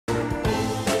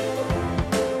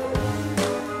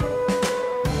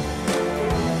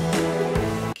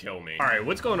Alright,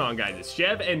 what's going on, guys? It's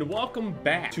Jev, and welcome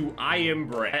back to I Am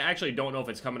Bread. I actually don't know if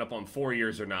it's coming up on 4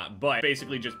 years or not, but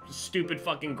basically just stupid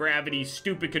fucking gravity,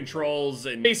 stupid controls,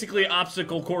 and basically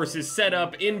obstacle courses set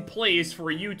up in place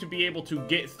for you to be able to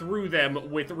get through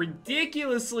them with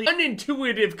ridiculously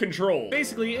unintuitive controls.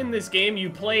 Basically, in this game,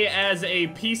 you play as a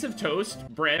piece of toast,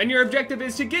 bread, and your objective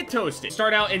is to get toasted.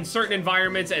 Start out in certain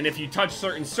environments, and if you touch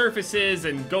certain surfaces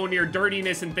and go near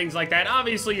dirtiness and things like that,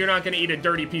 obviously you're not going to eat a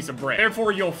dirty piece of bread.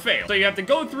 Therefore, you'll fail. So you have to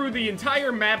go through the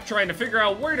entire map trying to figure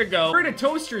out where to go, where to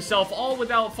toast yourself, all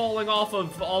without falling off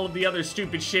of all of the other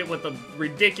stupid shit with the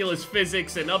ridiculous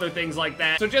physics and other things like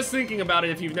that. So just thinking about it,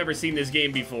 if you've never seen this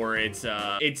game before, it's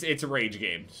a rage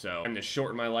game. So I'm gonna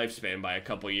shorten my lifespan by a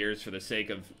couple years for the sake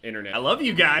of internet. I love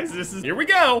you guys. Here we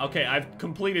go. Okay, I've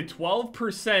completed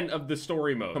 12% of the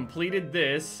story mode. Completed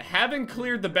this. Haven't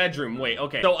cleared the bedroom. Wait,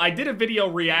 okay. So I did a video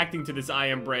reacting to this I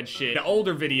Am Bread shit, the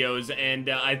older videos, and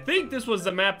I think this was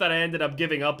the map that I ended up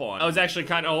giving up on. I was actually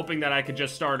kind of hoping that I could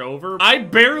just start over. I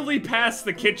barely passed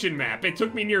the kitchen map. It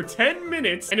took me near 10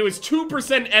 minutes, and it was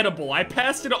 2% edible. I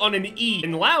passed it on an E.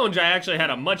 In Lounge, I actually had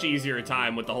a much easier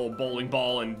time with the whole bowling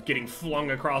ball and getting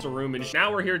flung across a room, and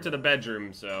now we're here to the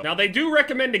bedroom, so. Now, they do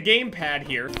recommend a gamepad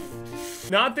here.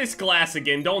 Not this glass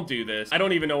again. Don't do this. I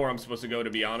don't even know where I'm supposed to go,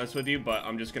 to be honest with you, but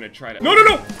I'm just gonna try to— No!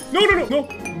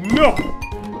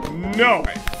 All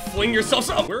right, fling yourselves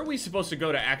up. Where are we supposed to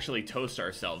go to actually toast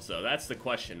ourselves, though? That's the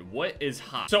question. What is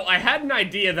hot? So I had an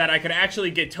idea that I could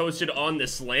actually get toasted on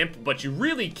this lamp, but you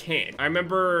really can't. I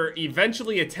remember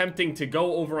eventually attempting to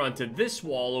go over onto this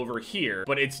wall over here,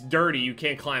 but it's dirty. You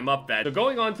can't climb up that. So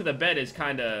going onto the bed is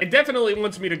kind of— It definitely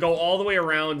wants me to go all the way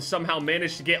around, somehow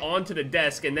manage to get onto the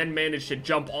desk, and then manage to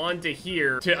jump onto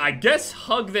here to, I guess,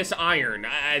 hug this iron.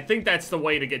 I think that's the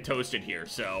way to get toasted here,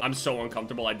 so I'm so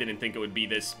uncomfortable. I didn't think it would be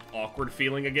this awkward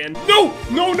feeling again. No!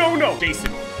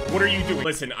 Jason, what are you doing?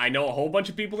 Listen, I know a whole bunch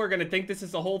of people are gonna think this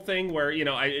is the whole thing where, you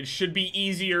know, it should be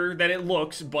easier than it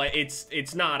looks, but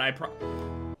it's not.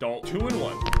 Don't. 2 and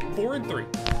 1. 4 and 3.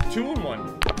 2 and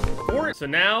 1. 4. So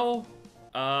now,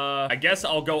 I guess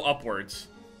I'll go upwards.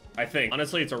 I think.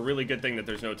 Honestly, it's a really good thing that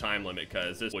there's no time limit,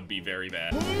 because this would be very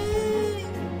bad.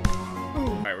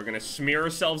 All right, we're gonna smear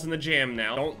ourselves in the jam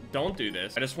now. Don't do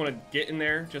this. I just want to get in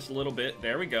there just a little bit.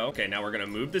 There we go. Okay, now we're gonna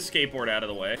move the skateboard out of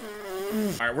the way.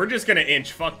 All right, we're just gonna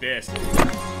inch. Fuck this.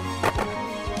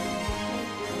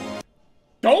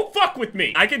 Don't fuck with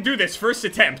me! I can do this first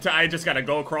attempt. I just gotta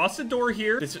go across the door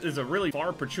here. This is a really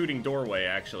far protruding doorway,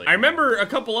 actually. I remember a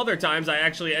couple other times I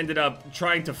actually ended up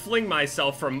trying to fling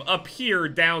myself from up here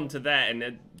down to that, and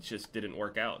it just didn't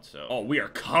work out, so. Oh, we are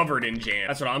covered in jam.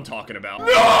 That's what I'm talking about.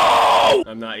 No!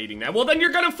 I'm not eating that. Well, then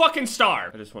you're gonna fucking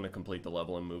starve. I just want to complete the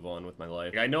level and move on with my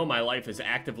life. Like, I know my life is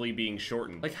actively being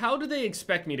shortened. Like, how do they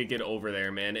expect me to get over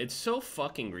there, man? It's so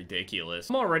fucking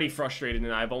ridiculous. I'm already frustrated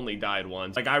and I've only died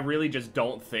once. Like, I really just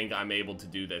don't think I'm able to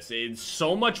do this. It's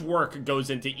so much work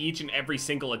goes into each and every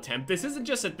single attempt. This isn't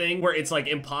just a thing where it's like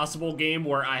impossible game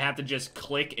where I have to just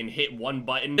click and hit one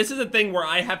button. This is a thing where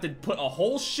I have to put a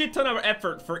whole shit ton of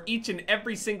effort for each and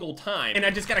every single time, and I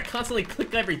just gotta constantly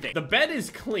click everything. The bed is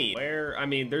clean. I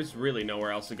mean, there's really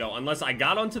nowhere else to go unless I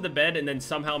got onto the bed and then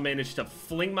somehow managed to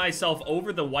fling myself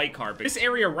over the white carpet. This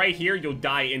area right here, you'll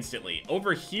die instantly.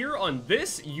 Over here on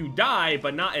this, you die,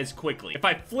 but not as quickly. If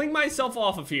I fling myself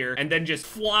off of here and then just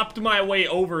flopped my way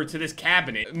over to this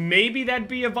cabinet, maybe that'd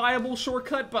be a viable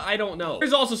shortcut, but I don't know.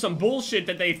 There's also some bullshit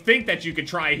that they think that you could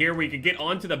try here where you could get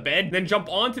onto the bed, then jump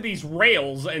onto these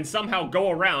rails and somehow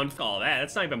go around. All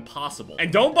that's not even possible.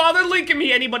 And don't bother linking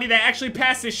me anybody that actually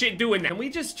passed this shit doing that. Can we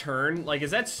just turn? Like, is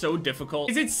that so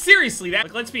difficult? Is it seriously that?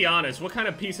 Like, let's be honest. What kind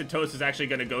of piece of toast is actually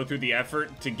gonna go through the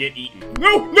effort to get eaten?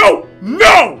 No!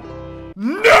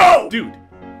 Dude,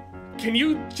 can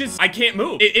you just— I can't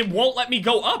move. It won't let me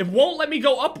go up. It won't let me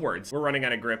go upwards. We're running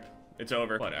out of grip. It's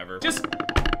over. Whatever. Just—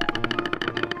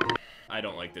 I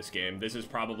don't like this game. This is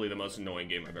probably the most annoying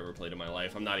game I've ever played in my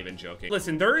life. I'm not even joking.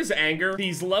 Listen, there is anger.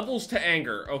 These levels to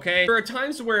anger, okay? There are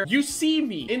times where you see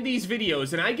me in these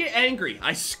videos and I get angry.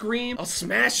 I scream, I'll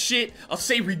smash shit, I'll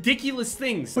say ridiculous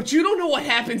things. But you don't know what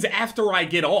happens after I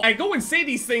get off. I go and say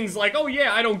these things like, oh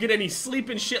yeah, I don't get any sleep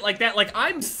and shit like that. Like,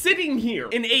 I'm sitting here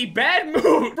in a bad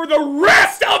mood for the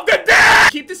rest of the day!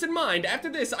 Keep this in mind. After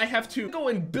this, I have to go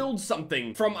and build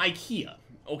something from IKEA.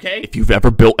 Okay? If you've ever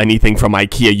built anything from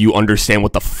IKEA, you understand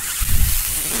what the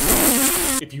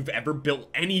If you've ever built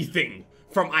anything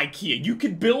from IKEA. You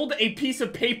could build a piece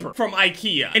of paper from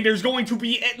IKEA, and there's going to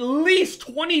be at least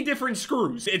 20 different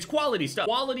screws. It's quality stuff.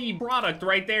 Quality product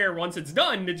right there. Once it's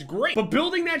done, it's great. But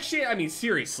building that shit, I mean,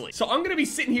 seriously. So I'm gonna be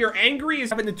sitting here angry as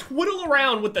having to twiddle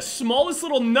around with the smallest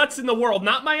little nuts in the world,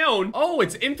 not my own. Oh,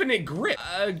 it's infinite grip.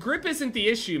 Grip isn't the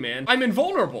issue, man. I'm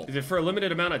invulnerable. Is it for a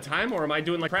limited amount of time, or am I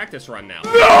doing like practice run now?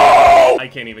 No! I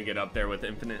can't even get up there with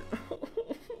infinite.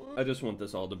 I just want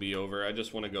this all to be over. I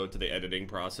just want to go to the editing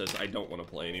process. I don't want to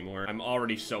play anymore. I'm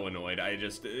already so annoyed.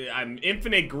 I'm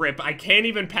infinite grip. I can't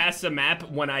even pass the map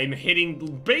when I'm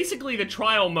hitting basically the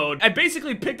trial mode. I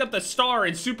basically picked up the star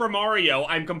in Super Mario.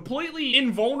 I'm completely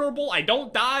invulnerable. I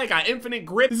don't die. I got infinite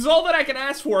grip. This is all that I can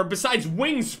ask for besides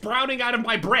wings sprouting out of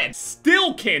my bread.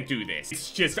 Still can't do this.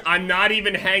 It's just, I'm not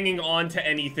even hanging on to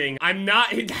anything. I'm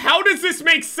not, how does this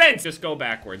make sense? Just go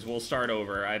backwards. We'll start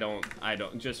over. I don't,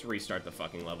 just restart the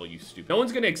fucking level. You stupid. No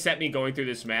one's gonna accept me going through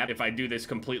this map if I do this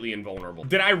completely invulnerable.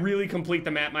 Did I really complete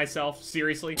the map myself?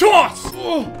 Seriously? Toss!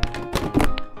 Oh!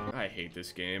 I hate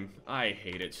this game. I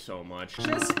hate it so much.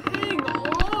 Just hang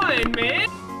on, man!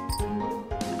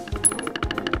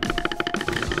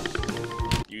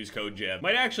 Use code Jev.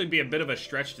 Might actually be a bit of a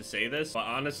stretch to say this, but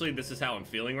honestly, this is how I'm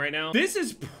feeling right now. This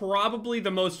is probably the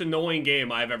most annoying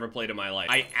game I've ever played in my life.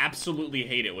 I absolutely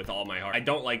hate it with all my heart. I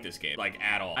don't like this game, like,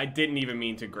 at all. I didn't even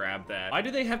mean to grab that. Why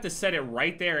do they have to set it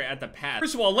right there at the path?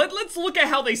 First of all, let's look at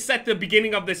how they set the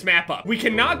beginning of this map up. We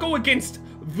cannot go against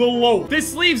the low.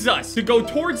 This leaves us to go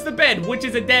towards the bed, which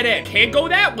is a dead end. Can't go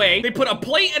that way. They put a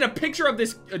plate and a picture of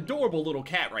this adorable little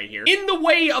cat right here in the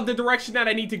way of the direction that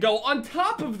I need to go. On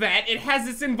top of that, it has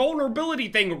this invulnerability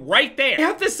thing right there. I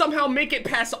have to somehow make it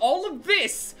past all of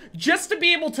this just to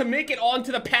be able to make it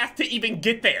onto the path to even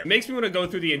get there. It makes me want to go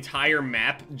through the entire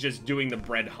map just doing the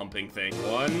bread humping thing.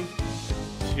 1,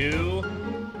 2,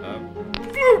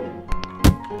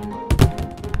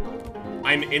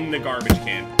 I'm in the garbage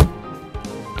can.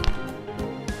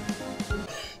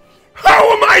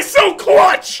 How am I so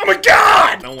clutch? Oh my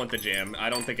god! I don't want the jam. I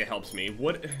don't think it helps me.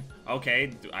 What?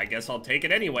 Okay, I guess I'll take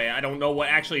it anyway. I don't know what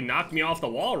actually knocked me off the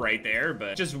wall right there,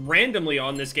 but just randomly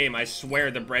on this game, I swear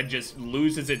the bread just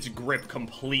loses its grip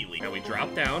completely. Now we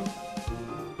drop down.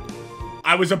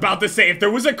 I was about to say, if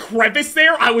there was a crevice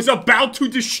there, I was about to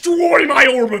destroy my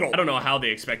orbital. I don't know how they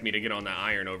expect me to get on that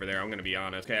iron over there, I'm gonna be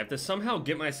honest. Okay, I have to somehow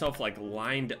get myself, like,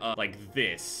 lined up like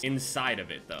this inside of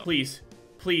it, though. Please.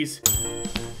 Please.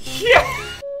 Yeah!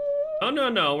 Oh,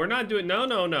 no, we're not doing,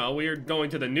 no. We are going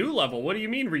to the new level. What do you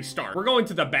mean restart? We're going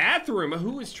to the bathroom.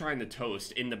 Who is trying to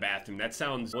toast in the bathroom? That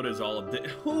sounds, what is all of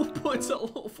this? Who puts a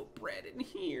loaf of bread in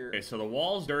here? Okay, so the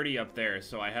wall's dirty up there,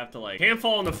 so I have to, like, can't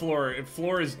fall on the floor.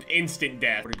 Floor is instant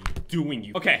death. What are you doing,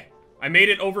 you? Okay. I made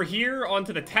it over here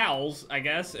onto the towels, I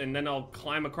guess, and then I'll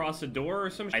climb across the door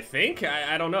or something. I think?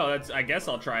 I don't know. I guess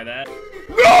I'll try that.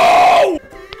 No!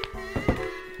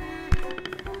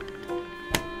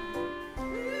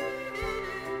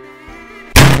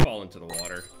 Fall into the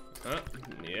water.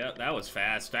 Yeah, that was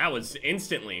fast. That was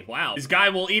instantly. Wow. This guy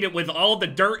will eat it with all the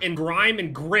dirt and grime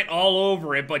and grit all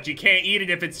over it, but you can't eat it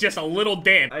if it's just a little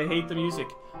damp. I hate the music.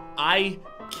 I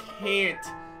can't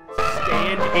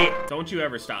stand it. Don't you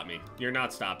ever stop me. You're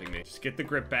not stopping me. Just get the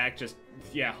grip back. Just,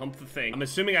 yeah, hump the thing. I'm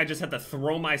assuming I just have to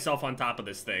throw myself on top of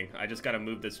this thing. I just gotta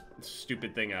move this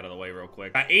stupid thing out of the way real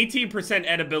quick. 18%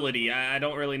 edibility. I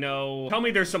don't really know. Tell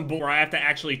me there's some bull where I have to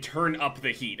actually turn up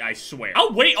the heat. I swear.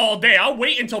 I'll wait all day. I'll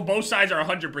wait until both sides are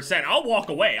 100%. I'll walk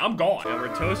away. I'm gone. Now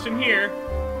we're toasting here.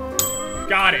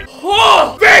 Got it.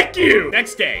 Oh, thank you!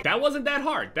 Next day. That wasn't that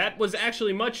hard. That was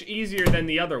actually much easier than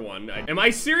the other one. Am I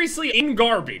seriously in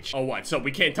garbage? Oh, what? So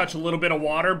we can't touch a little bit of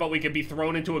water, but we could be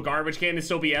thrown into a garbage can and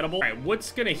still be edible? All right,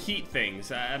 what's gonna heat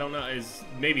things? I don't know. Is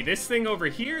maybe this thing over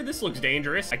here? This looks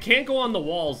dangerous. I can't go on the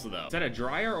walls, though. Is that a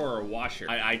dryer or a washer?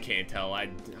 I can't tell.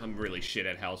 I'm really shit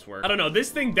at housework. I don't know. This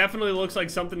thing definitely looks like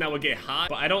something that would get hot,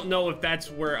 but I don't know if that's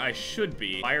where I should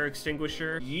be. Fire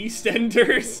extinguisher. Yeast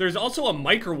enders. There's also a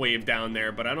microwave down there,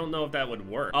 but I don't know if that would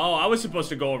work. Oh, I was supposed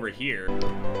to go over here.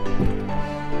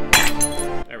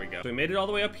 There we go. So we made it all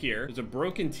the way up here. There's a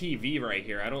broken TV right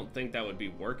here. I don't think that would be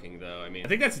working, though. I mean, I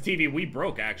think that's the TV we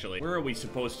broke, actually. Where are we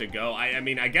supposed to go? I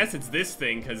mean, I guess it's this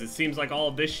thing, because it seems like all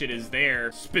of this shit is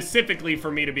there specifically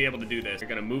for me to be able to do this. I'm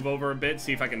gonna move over a bit,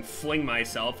 see if I can fling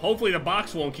myself. Hopefully the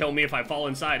box won't kill me if I fall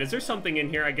inside. Is there something in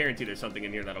here? I guarantee there's something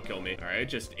in here that'll kill me. All right,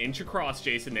 just inch across,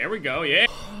 Jason. There we go. Yeah.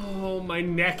 Oh, my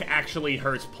neck actually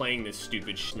hurts playing this stupid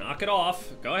Knock it off.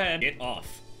 Go ahead. Get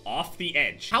off. off the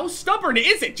edge. How stubborn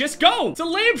is it? Just go. It's a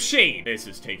lampshade. This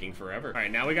is taking forever. All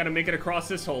right, now we got to make it across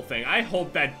this whole thing. I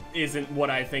hope that isn't what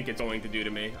I think it's going to do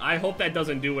to me. I hope that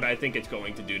doesn't do what I think it's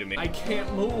going to do to me. I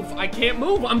can't move. I can't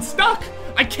move. I'm stuck.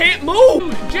 I can't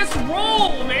move. Just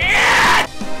roll, man.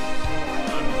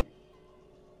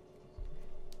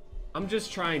 I'm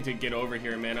just trying to get over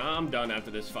here, man. I'm done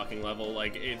after this fucking level.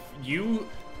 Like, if you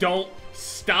don't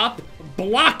stop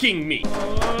blocking me. Do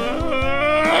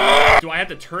I have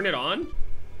to turn it on?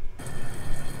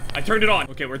 I turned it on.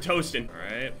 Okay, we're toasting. All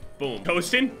right, boom.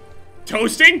 Toasting?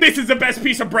 Toasting? This is the best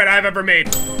piece of bread I've ever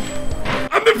made.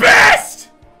 I'm the best!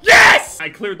 Yes! I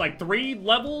cleared like 3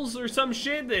 levels or some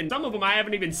shit, and some of them I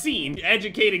haven't even seen.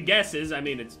 Educated guesses. I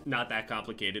mean, it's not that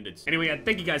complicated. Anyway,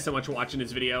 thank you guys so much for watching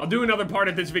this video. I'll do another part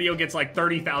if this video gets like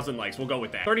 30,000 likes. We'll go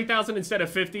with that. 30,000 instead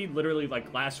of 50, literally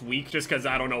like last week, just because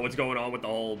I don't know what's going on with the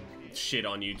whole shit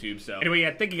on YouTube. So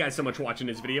anyway, thank you guys so much for watching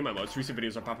this video. My most recent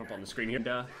videos will pop up on the screen here.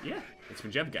 And yeah, it's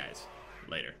been Jev, guys.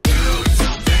 Later.